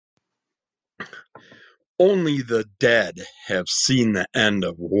Only the dead have seen the end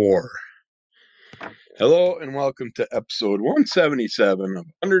of war. Hello and welcome to episode 177 of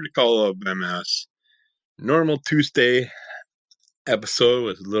Under the Color of MS. Normal Tuesday episode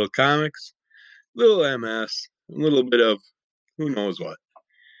with little comics, little MS, a little bit of who knows what.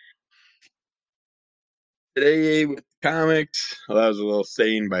 Today with comics, well, that was a little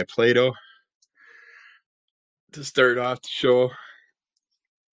saying by Plato to start off the show.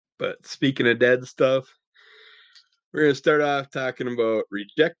 But speaking of dead stuff, we're going to start off talking about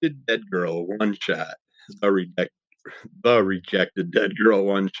Rejected Dead Girl one shot. The Rejected Dead Girl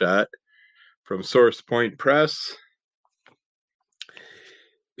one shot from Source Point Press.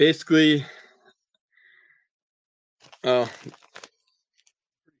 Basically, there's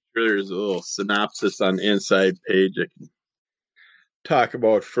a little synopsis on the inside page I can talk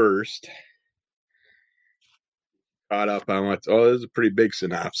about first. Caught up on what's this is a pretty big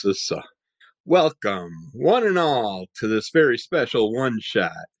synopsis. So, welcome, one and all, to this very special one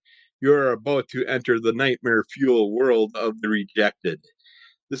shot. You are about to enter the nightmare fuel world of the rejected.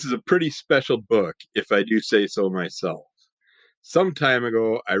 This is a pretty special book, if I do say so myself. Some time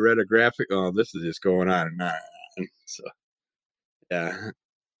ago, I read a graphic. Oh, this is just going on and on. So, yeah.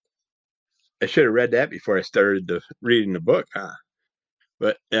 I should have read that before I started reading the book, huh?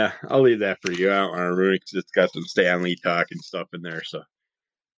 But, yeah, I'll leave that for you. I don't want to ruin it because it's got some Stan Lee talk and stuff in there. So,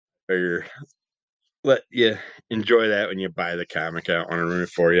 I figure let you enjoy that when you buy the comic. I don't want to ruin it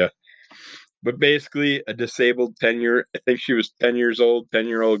for you. But basically, a disabled I think she was 10 years old,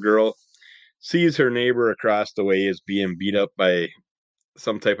 10-year-old girl, sees her neighbor across the way is being beat up by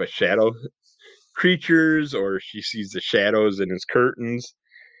some type of shadow creatures, or she sees the shadows in his curtains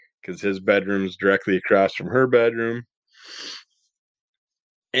because his bedroom's directly across from her bedroom.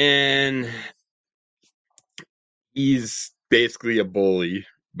 And he's basically a bully,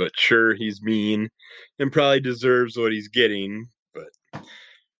 but sure, he's mean and probably deserves what he's getting. But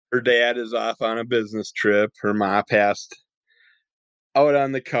her dad is off on a business trip. Her ma passed out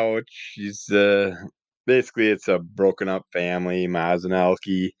on the couch. She's basically, it's a broken up family. Ma's an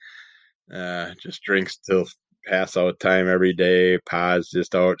alkie. Just drinks till pass out time every day. Pa's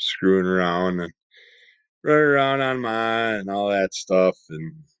just out screwing around and running around on Ma and all that stuff.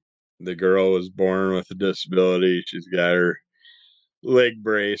 And the girl was born with a disability. She's got her leg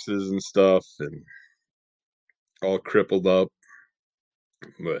braces and stuff and all crippled up.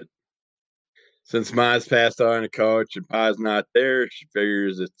 But since Ma's passed out on the couch and Pa's not there, she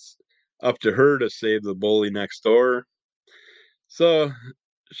figures it's up to her to save the bully next door. So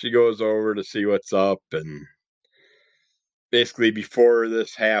she goes over to see what's up, and basically before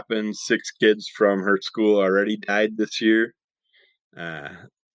this happened, 6 kids from her school already died this year.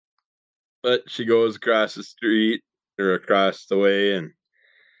 But she goes across the street or across the way and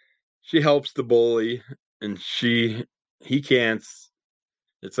she helps the bully, and he can't.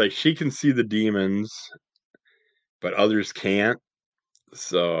 It's like she can see the demons, but others can't.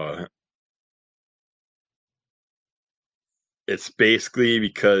 So it's basically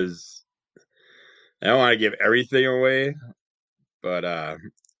because I don't want to give everything away, but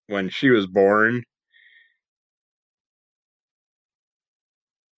when she was born,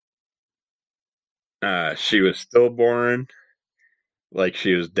 she was stillborn, like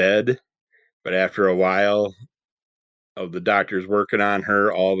she was dead. But after a while of the doctors working on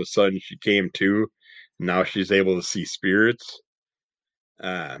her, all of a sudden she came to. Now she's able to see spirits.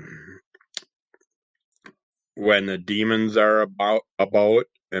 When the demons are about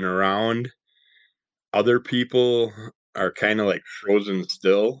and around, other people are kind of like frozen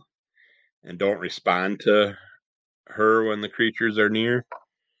still and don't respond to her when the creatures are near.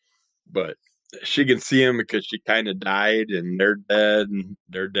 But she can see them because she kind of died and they're dead, and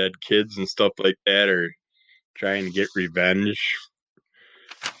their dead kids and stuff like that are trying to get revenge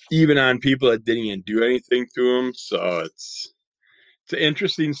even on people that didn't even do anything to them. So it's an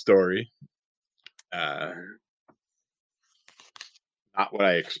interesting story. Not what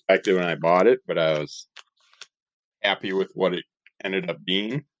I expected when I bought it, but I was happy with what it ended up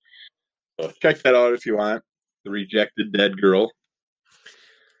being. So check that out if you want. The Rejected Dead Girl.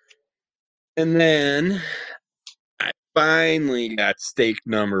 And then I finally got steak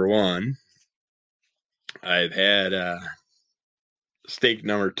number 1. I've had steak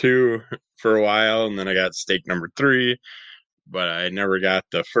number 2 for a while, and then I got steak number 3, but I never got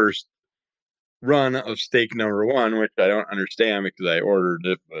the first run of steak number 1, which I don't understand because I ordered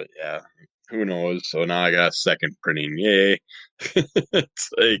it, but yeah, who knows. So now I got a second printing. Yay. It's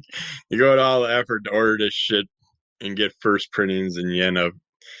like you go to all the effort to order this shit and get first printings, and you end up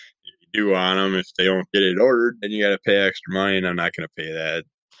due on them. If they don't get it ordered, then you got to pay extra money, and I'm not going to pay that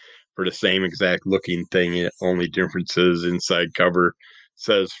for the same exact looking thing. Only difference is inside cover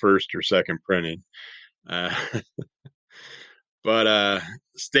says first or second printing. Uh, but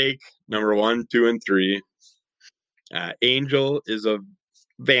Stake number 1, 2, and 3. Angel is a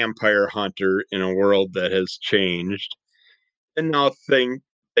vampire hunter in a world that has changed, and now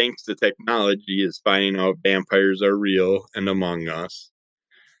thanks to technology, is finding out vampires are real and among us.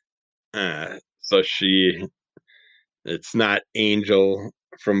 So it's not Angel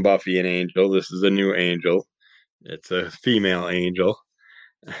from Buffy and Angel. This is a new Angel. It's a female Angel.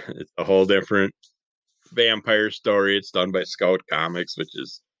 It's a whole different vampire story. It's done by Scout Comics, which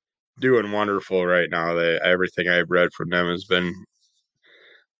is doing wonderful right now. Everything I've read from them has been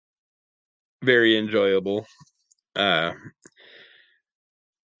very enjoyable. Uh,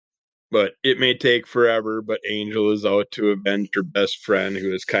 but it may take forever. But Angel is out to avenge her best friend,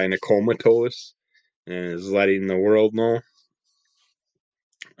 who is kind of comatose, and is letting the world know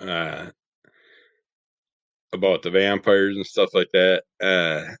uh, about the vampires and stuff like that.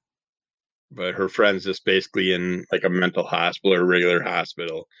 But her friend's just basically in like a mental hospital or regular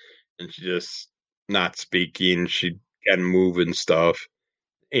hospital, and she just not speaking. She can move and stuff.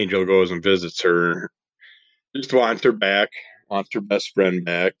 Angel goes and visits her, just wants her back, wants her best friend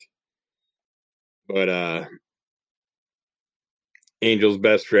back. But Angel's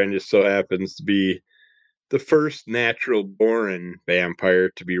best friend just so happens to be the first natural born vampire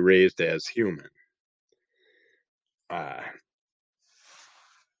to be raised as human. Uh,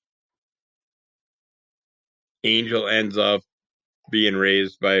 Angel ends up being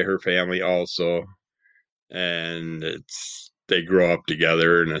raised by her family also, and they grow up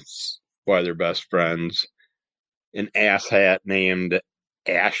together, and it's why they're best friends. An asshat named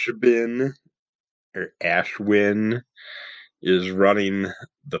Ashbin or Ashwin is running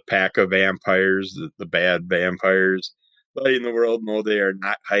the pack of vampires, the bad vampires, letting the world know they are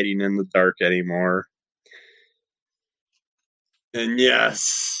not hiding in the dark anymore. And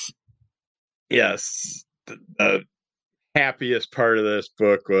yes, the happiest part of this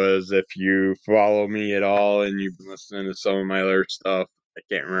book was, if you follow me at all and you've been listening to some of my other stuff, I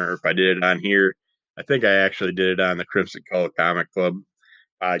can't remember if I did it on here. I think I actually did it on the Crimson Cult Comic Club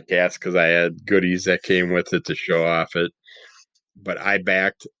podcast because I had goodies that came with it to show off it. But I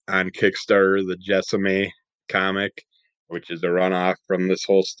backed on Kickstarter the Jessame comic, which is a runoff from this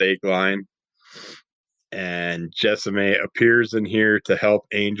whole Stake line. And Jessame appears in here to help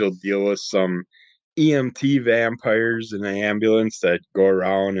Angel deal with some EMT vampires in the ambulance that go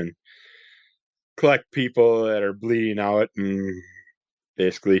around and collect people that are bleeding out and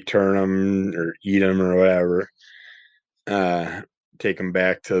basically turn them or eat them or whatever. Take them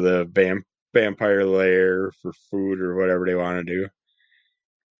back to the vampire lair for food or whatever they want to do.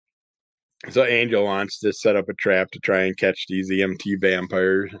 So Angel wants to set up a trap to try and catch these EMT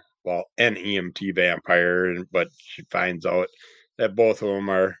vampires. Well, an EMT vampire, but she finds out that both of them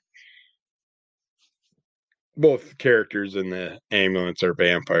are both characters in the ambulance are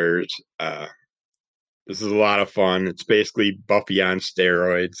vampires. This is a lot of fun. It's basically Buffy on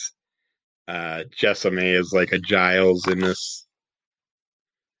steroids. Jessame is like a Giles in this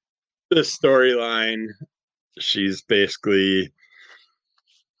storyline. She's basically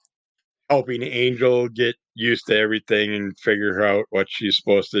helping Angel get used to everything and figure out what she's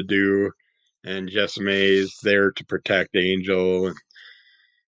supposed to do. And Jessame is there to protect Angel.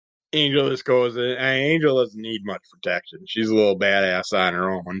 Angel just goes in. Angel doesn't need much protection. She's a little badass on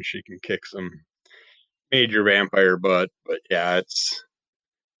her own. She can kick some major vampire butt. But yeah, this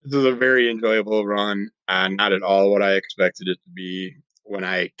is a very enjoyable run. Not at all what I expected it to be. When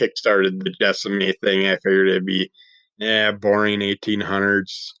I kickstarted the Jessame thing, I figured it'd be boring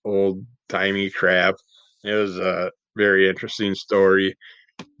 1800s old timey crap. It was a very interesting story.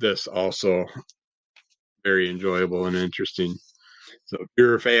 This also very enjoyable and interesting. So if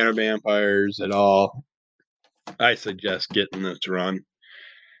you're a fan of vampires at all, I suggest getting this run.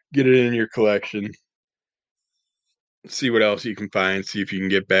 Get it in your collection. See what else you can find. See if you can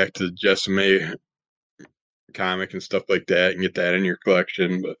get back to the Jessame comic and stuff like that and get that in your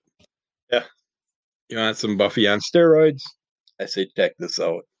collection. But yeah, you want some Buffy on steroids? I say check this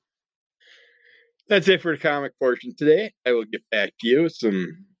out. That's it for the comic portion today. I will get back to you with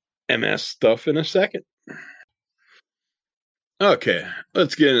some MS stuff in a second. Okay,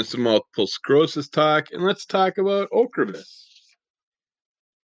 let's get into some multiple sclerosis talk, and let's talk about Ocrevus.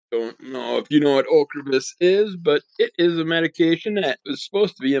 Don't know if you know what Ocrevus is, but it is a medication that was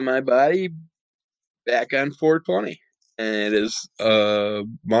supposed to be in my body back on 420, and it is a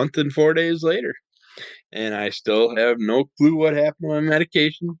month and 4 days later, and I still have no clue what happened to my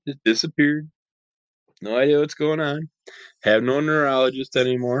medication. It disappeared. No idea what's going on. Have no neurologist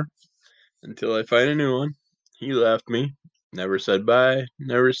anymore. until I find a new one. He left me, never said bye,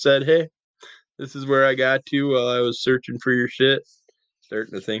 never said, hey, this is where I got to while I was searching for your shit.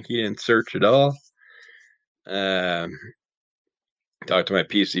 Starting to think he didn't search at all. Um, Talked to my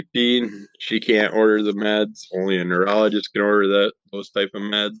PCP. She can't order the meds. Only a neurologist can order those type of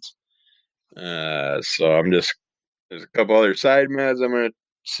meds. So I'm just there's a couple other side meds. I'm gonna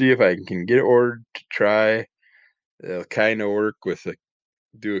see if I can get ordered to try. They'll kind of work with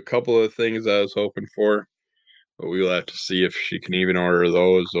do a couple of things I was hoping for, but we'll have to see if she can even order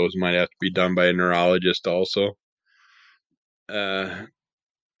those. Those might have to be done by a neurologist also.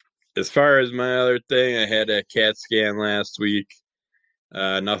 As far as my other thing, I had a CAT scan last week.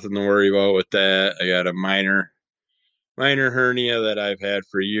 Nothing to worry about with that. I got a minor hernia that I've had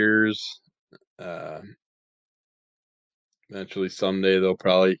for years. Uh, Eventually, someday they'll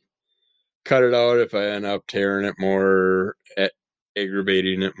probably cut it out if I end up tearing it more,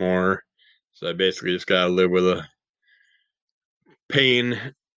 aggravating it more. So I basically just gotta live with a pain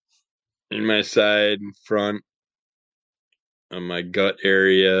in my side and front of my gut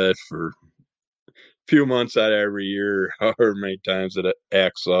area for a few months out of every year, however many times it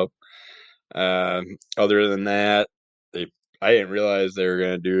acts up. Other than that, they I didn't realize they were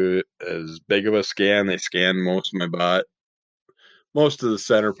gonna do as big of a scan. They scanned most of the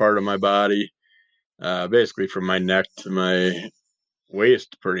center part of my body, basically from my neck to my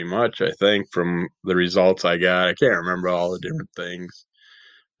waist, pretty much. I think from the results I got, I can't remember all the different things.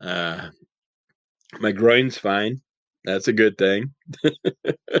 Uh, my groin's fine. That's a good thing.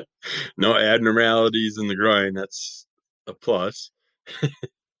 No abnormalities in the groin. That's a plus.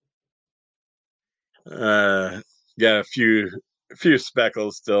 Uh, got a few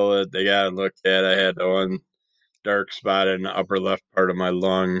speckles still that they got to look at. I had one dark spot in the upper left part of my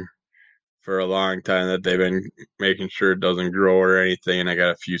lung for a long time that they've been making sure it doesn't grow or anything. And I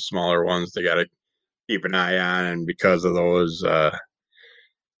got a few smaller ones they got to keep an eye on. And because of those and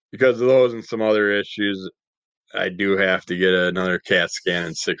some other issues, I do have to get another CAT scan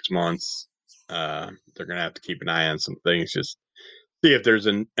in 6 months. They're gonna have to keep an eye on some things, just see if there's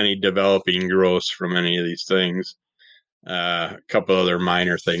any developing growths from any of these things. A couple other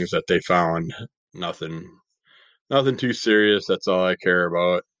minor things that they found. Nothing, nothing too serious. That's all I care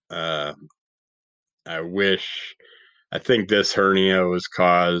about. Uh, I wish. I think this hernia was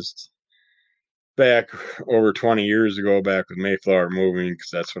caused back over 20 years ago, back with Mayflower moving, because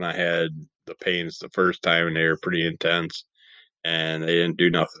that's when I had the pains the first time, and they were pretty intense. And they didn't do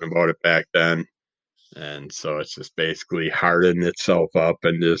nothing about it back then. And so it's just basically hardened itself up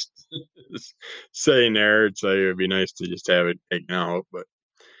and just sitting there. It's like it would be nice to just have it taken out, but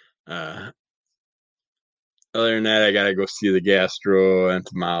uh, other than that, I gotta go see the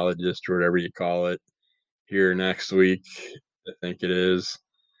gastroentomologist or whatever you call it here next week. I think it is.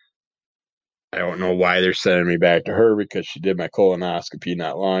 I don't know why they're sending me back to her because she did my colonoscopy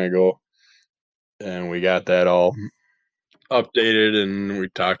not long ago, and we got that all updated and we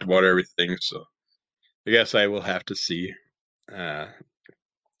talked about everything. So I guess I will have to see. Uh,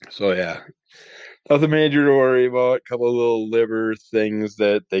 so yeah, nothing major to worry about. A couple of little liver things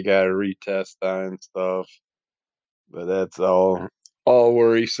that they got to retest on and stuff, but that's all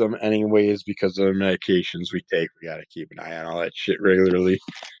worrisome anyways because of the medications we take. We got to keep an eye on all that shit regularly.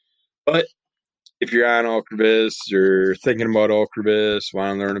 But if you're on Ocrevus or thinking about Ocrevus,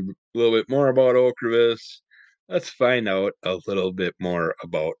 want to learn a little bit more about Ocrevus, let's find out a little bit more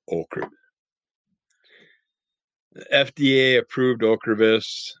about Ocrevus. FDA approved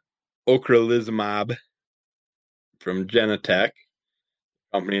Ocrevus, ocrelizumab from Genentech,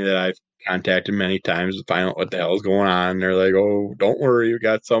 company that I've contacted many times to find out what the hell is going on. They're like, "Oh, don't worry, we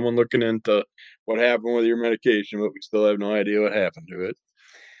got someone looking into what happened with your medication, but we still have no idea what happened to it."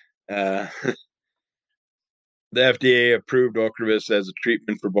 Uh, the FDA approved Ocrevus as a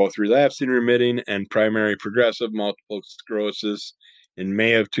treatment for both relapsing remitting and primary progressive multiple sclerosis in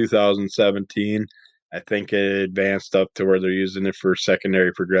May of 2017. I think it advanced up to where they're using it for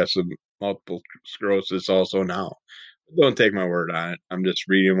secondary progressive multiple sclerosis also now. Don't take my word on it. I'm just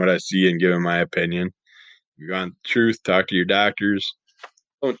reading what I see and giving my opinion. If you want truth, talk to your doctors.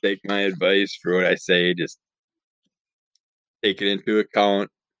 Don't take my advice for what I say. Just take it into account.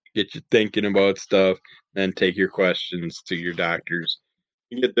 Get you thinking about stuff. Then take your questions to your doctors.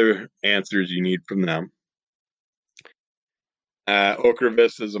 You get the answers you need from them.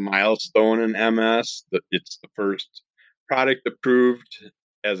 Ocrevus is a milestone in MS. It's the first product approved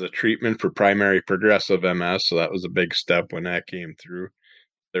as a treatment for primary progressive MS. So that was a big step when that came through.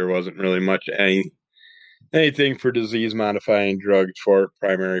 There wasn't really anything for disease modifying drugs for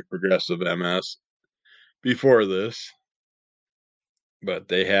primary progressive MS before this. but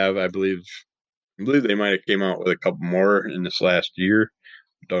they have, I believe they might have came out with a couple more in this last year.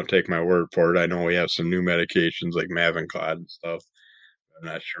 Don't take my word for it. I know we have some new medications like Mavenclad and stuff. I'm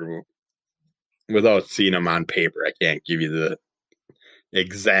not sure without seeing them on paper. I can't give you the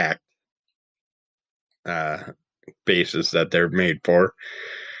exact uh, basis that they're made for.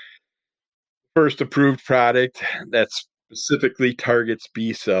 First approved product that specifically targets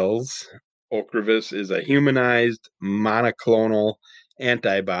B cells. Ocrevus is a humanized monoclonal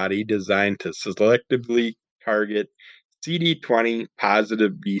antibody designed to selectively target CD20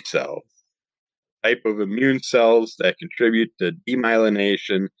 positive B cells, type of immune cells that contribute to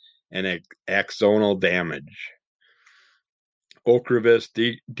demyelination and axonal damage. Ocrevus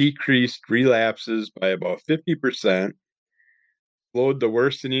decreased relapses by about 50%, slowed the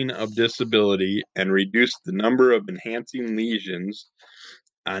worsening of disability, and reduced the number of enhancing lesions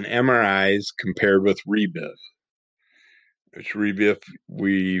on MRIs compared with Rebif, which Rebif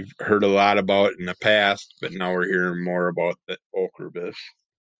we've heard a lot about in the past, but now we're hearing more about the Ocrevus.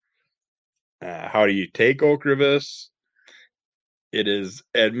 How do you take Ocrevus? It is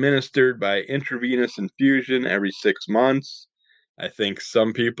administered by intravenous infusion every 6 months. I think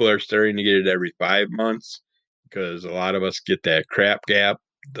some people are starting to get it every 5 months because a lot of us get that crap gap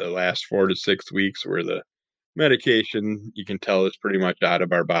the last 4 to 6 weeks where the medication you can tell is pretty much out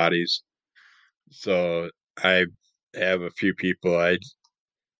of our bodies. So I have a few people I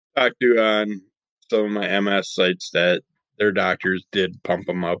talked to on some of my MS sites that their doctors did bump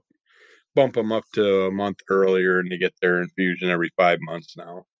them up to a month earlier, and they get their infusion every 5 months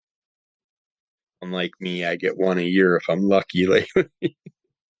now. Unlike me, I get one a year if I'm lucky lately.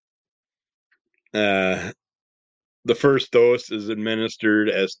 uh, the first dose is administered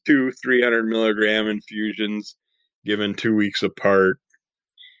as two 300 milligram infusions given 2 weeks apart.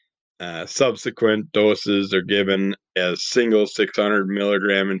 Subsequent doses are given as single 600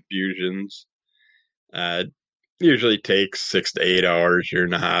 milligram infusions. Uh, usually takes 6 to 8 hours. You're in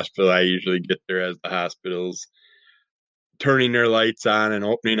the hospital. I usually get there as the hospital's turning their lights on and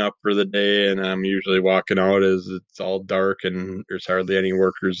opening up for the day, and I'm usually walking out as it's all dark and there's hardly any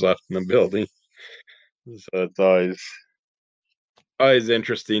workers left in the building. So it's always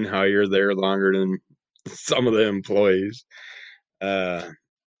interesting how you're there longer than some of the employees. Uh,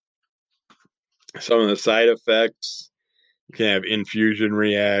 some of the side effects, you can have infusion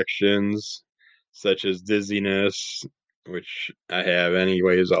reactions such as dizziness, which I have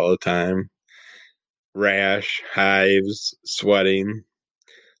anyways all the time, rash, hives, sweating.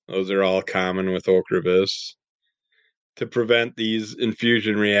 Those are all common with Ocrevus. To prevent these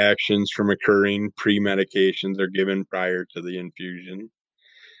infusion reactions from occurring, pre-medications are given prior to the infusion.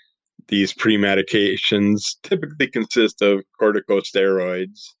 These pre-medications typically consist of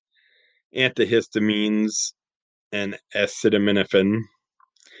corticosteroids, antihistamines, and acetaminophen.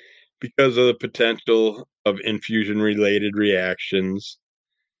 Because of the potential of infusion-related reactions,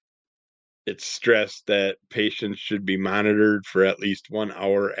 it's stressed that patients should be monitored for at least 1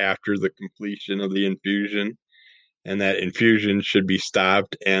 hour after the completion of the infusion, and that infusion should be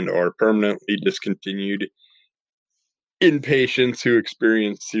stopped and or permanently discontinued in patients who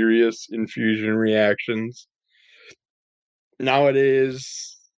experience serious infusion reactions.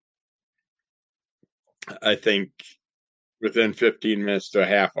 Nowadays, I think within 15 minutes to a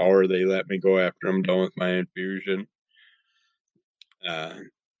half hour, they let me go after I'm done with my infusion. Uh,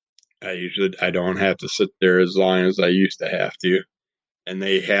 I don't have to sit there as long as I used to have to, and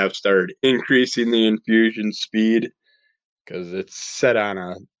they have started increasing the infusion speed because it's set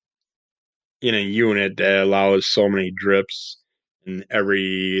on in a unit that allows so many drips, and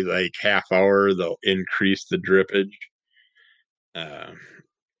every like half hour they'll increase the drippage. Uh,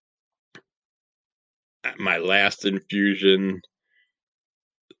 my last infusion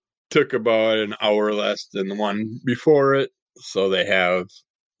took about an hour less than the one before it, so they have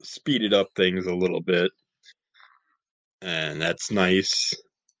speeded up things a little bit, and that's nice.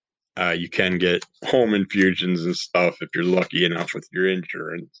 You can get home infusions and stuff if you're lucky enough with your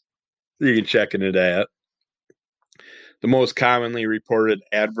insurance. You can check into that. The most commonly reported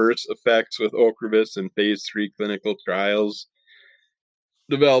adverse effects with Ocrevus in phase 3 clinical trials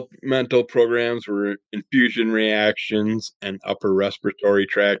developmental programs were infusion reactions and upper respiratory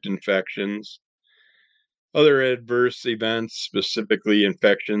tract infections. Other adverse events, specifically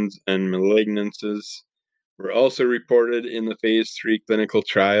infections and malignancies, were also reported in the phase 3 clinical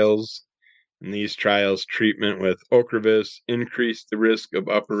trials. In these trials, treatment with Ocrevus increased the risk of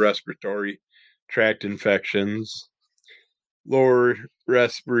upper respiratory tract infections, lower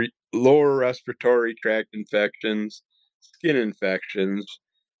respiratory tract infections, skin infections,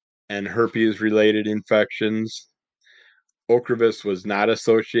 and herpes related infections. Ocrevus was not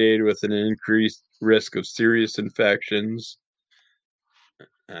associated with an increased risk of serious infections.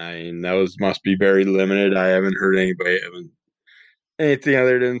 I mean, those must be very limited. I haven't heard anybody having anything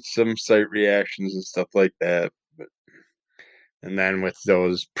other than some site reactions and stuff like that. And then with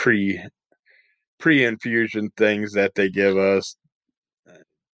those pre-infusion things that they give us,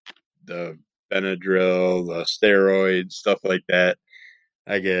 the Benadryl, the steroids, stuff like that,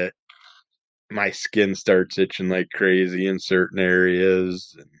 I get my skin starts itching like crazy in certain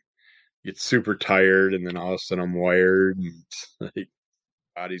areas and get super tired, and then all of a sudden I'm wired and like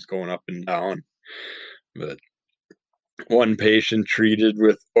body's going up and down. But one patient treated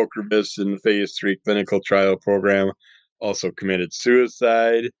with Ocrevus in the phase 3 clinical trial program also committed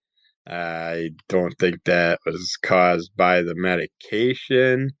suicide. I don't think that was caused by the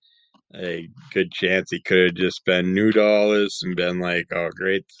medication. A good chance he could have just been new to all this and been like, oh,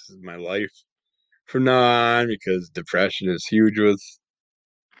 great, this is my life from now on, because depression is huge with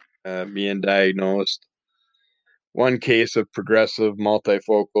being diagnosed. One case of progressive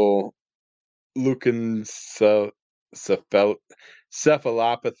multifocal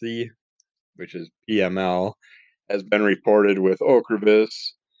leukoencephalopathy, which is PML, has been reported with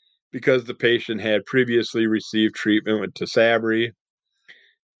Ocrevus because the patient had previously received treatment with Tysabri,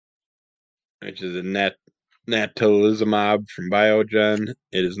 which is a natalizumab from Biogen.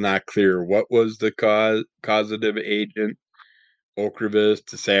 It is not clear what was the causative agent, Ocrevus,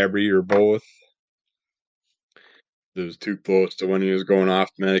 Tysabri, or both. It was too close to when he was going off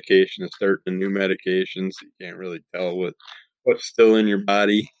medication and starting a new medication, so you can't really tell what's still in your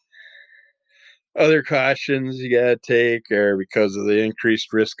body. Other cautions you gotta take are because of the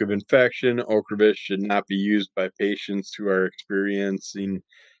increased risk of infection. Ocrevus should not be used by patients who are experiencing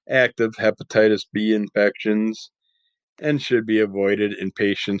active hepatitis B infections and should be avoided in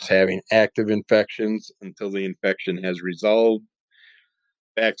patients having active infections until the infection has resolved.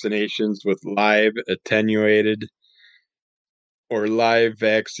 Vaccinations with live attenuated or live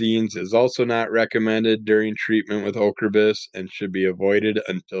vaccines is also not recommended during treatment with Ocrevus and should be avoided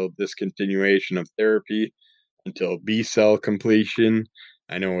until discontinuation of therapy, until B cell completion.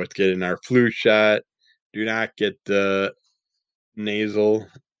 I know with getting our flu shot, do not get the nasal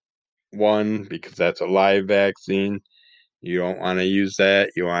one because that's a live vaccine. You don't want to use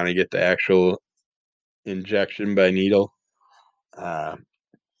that. You want to get the actual injection by needle. Uh,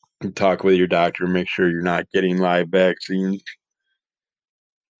 Talk with your doctor. Make sure you're not getting live vaccines.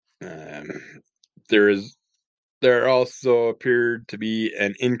 Um, there also appeared to be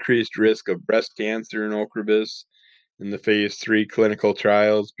an increased risk of breast cancer in Ocrevus in the phase 3 clinical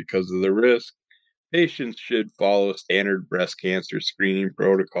trials. Because of the risk, patients should follow standard breast cancer screening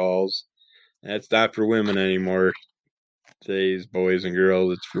protocols. That's not for women anymore. Today's boys and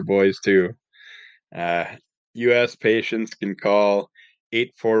girls, it's for boys too. U.S. patients can call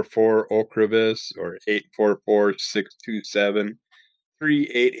 844 Ocrevus or 844-627-3887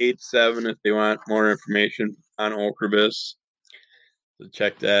 if they want more information on Ocrevus. So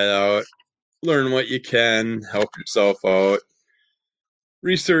check that out. Learn what you can, help yourself out.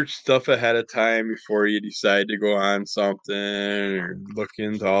 Research stuff ahead of time before you decide to go on something, or look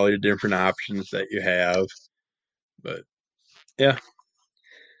into all your different options that you have. But yeah,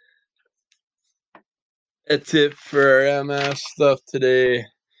 that's it for our MS stuff today.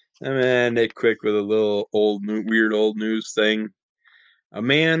 I'm gonna end it quick with a little weird old news thing. A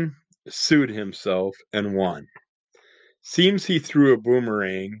man sued himself and won. Seems he threw a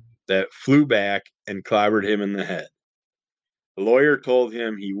boomerang that flew back and clobbered him in the head. The lawyer told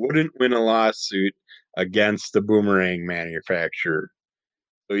him he wouldn't win a lawsuit against the boomerang manufacturer,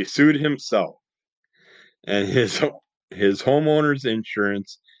 so he sued himself, and his homeowner's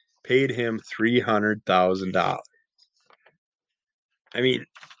insurance paid him $300,000. I mean,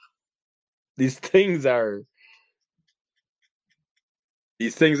 these things are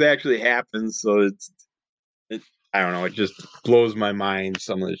these things actually happen, so I don't know, it just blows my mind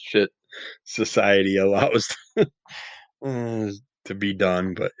some of the shit society allows to be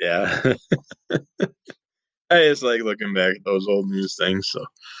done. But yeah, I just like looking back at those old news things. So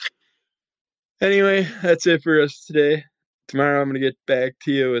anyway, that's it for us today. Tomorrow I'm gonna get back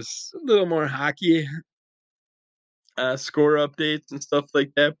to you with a little more hockey score updates and stuff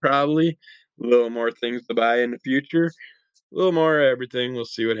like that. Probably a little more things to buy in the future. A little more everything. We'll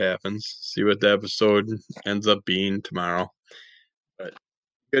see what happens. See what the episode ends up being tomorrow. But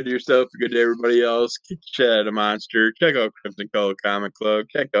good to yourself, good to everybody else. Keep chat a monster. Check out Crimson Color Comic Club.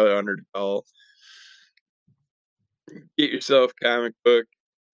 Check out Under the Call. Get yourself a comic book.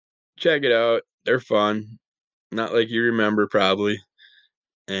 Check it out. They're fun. Not like you remember, probably.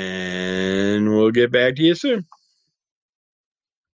 And we'll get back to you soon.